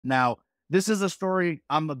Now, this is a story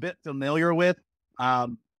I'm a bit familiar with.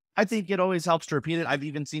 Um, I think it always helps to repeat it. I've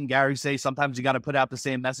even seen Gary say sometimes you got to put out the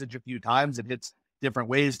same message a few times. It hits different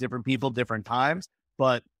ways, different people, different times.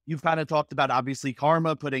 But you've kind of talked about obviously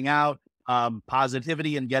karma, putting out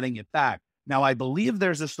positivity and getting it back. Now, I believe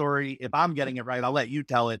there's a story, if I'm getting it right, I'll let you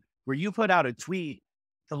tell it, where you put out a tweet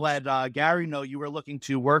to let Gary know you were looking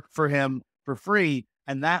to work for him for free.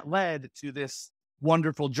 And that led to this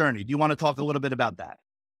wonderful journey. Do you want to talk a little bit about that?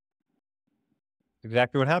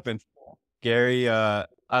 Exactly what happened. Gary, I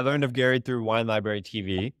learned of Gary through Wine Library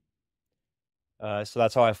TV. So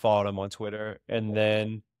that's how I followed him on Twitter. And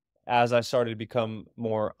then as I started to become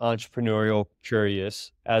more entrepreneurial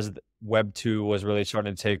curious, as Web 2 was really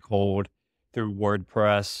starting to take hold through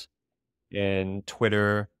WordPress and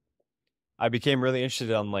Twitter, I became really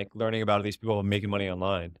interested on like learning about these people making money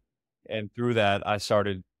online. And through that, I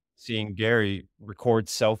started seeing Gary record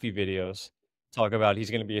selfie videos, talk about he's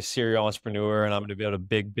going to be a serial entrepreneur and I'm going to build a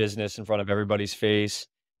big business in front of everybody's face.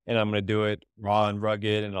 And I'm going to do it raw and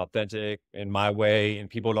rugged and authentic in my way. And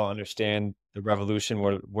people don't understand the revolution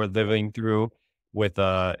we're living through with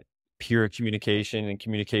pure communication and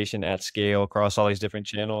communication at scale across all these different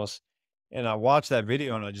channels. And I watched that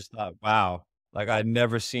video and I just thought, wow, like I'd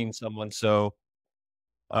never seen someone so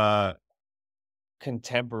uh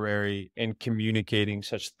contemporary in communicating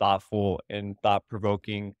such thoughtful and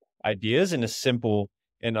thought-provoking ideas in a simple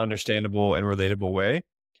and understandable and relatable way.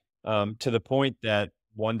 To the point that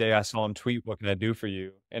one day I saw him tweet, "What can I do for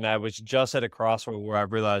you?" And I was just at a crossroad where I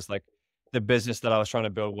realized like the business that I was trying to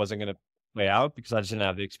build wasn't going to play out because I just didn't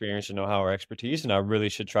have the experience or know-how or expertise. And I really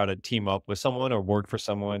should try to team up with someone or work for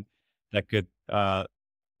someone that could that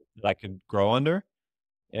I could grow under.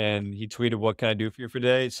 And he tweeted, "What can I do for you for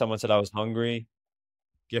today?" Someone said I was hungry.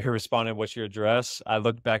 Gary responded, "What's your address?" I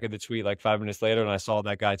looked back at the tweet like 5 minutes later and I saw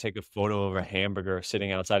that guy take a photo of a hamburger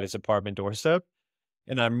sitting outside his apartment doorstep.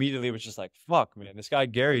 And I immediately was just like, fuck, man, this guy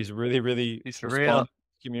Gary is really, really It's responsive real. to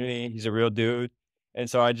the community. He's a real dude. And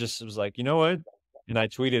so I just was like, you know what? And I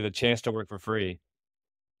tweeted a chance to work for free.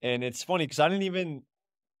 And it's funny because I didn't even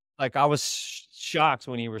like I was shocked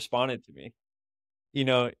when he responded to me. You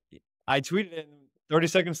know, I tweeted it and 30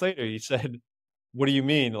 seconds later he said, "What do you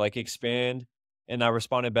mean? Like expand?" And I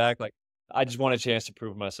responded back like, "I just want a chance to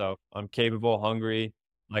prove myself. I'm capable, hungry.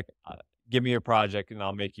 Like, give me your project and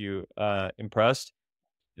I'll make you impressed."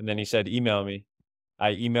 And then he said, "Email me."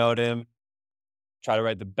 I emailed him, try to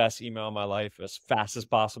write the best email of my life as fast as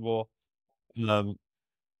possible. Um,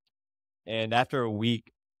 and after a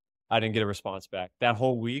week, I didn't get a response back. That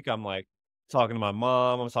whole week, I'm like talking to my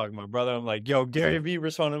mom, I'm talking to my brother. I'm like, "Yo, Gary Vee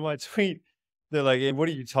responded to my tweet." They're like, "Hey, what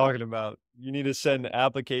are you talking about? You need to send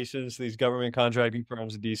applications to these government contracting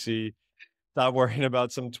firms in DC. Stop worrying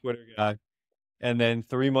about some Twitter guy." And then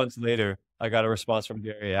 3 months later, I got a response from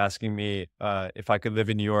Gary asking me if I could live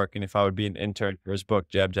in New York and if I would be an intern for his book,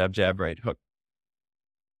 Jab, Jab, Jab, Right Hook.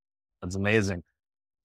 That's amazing.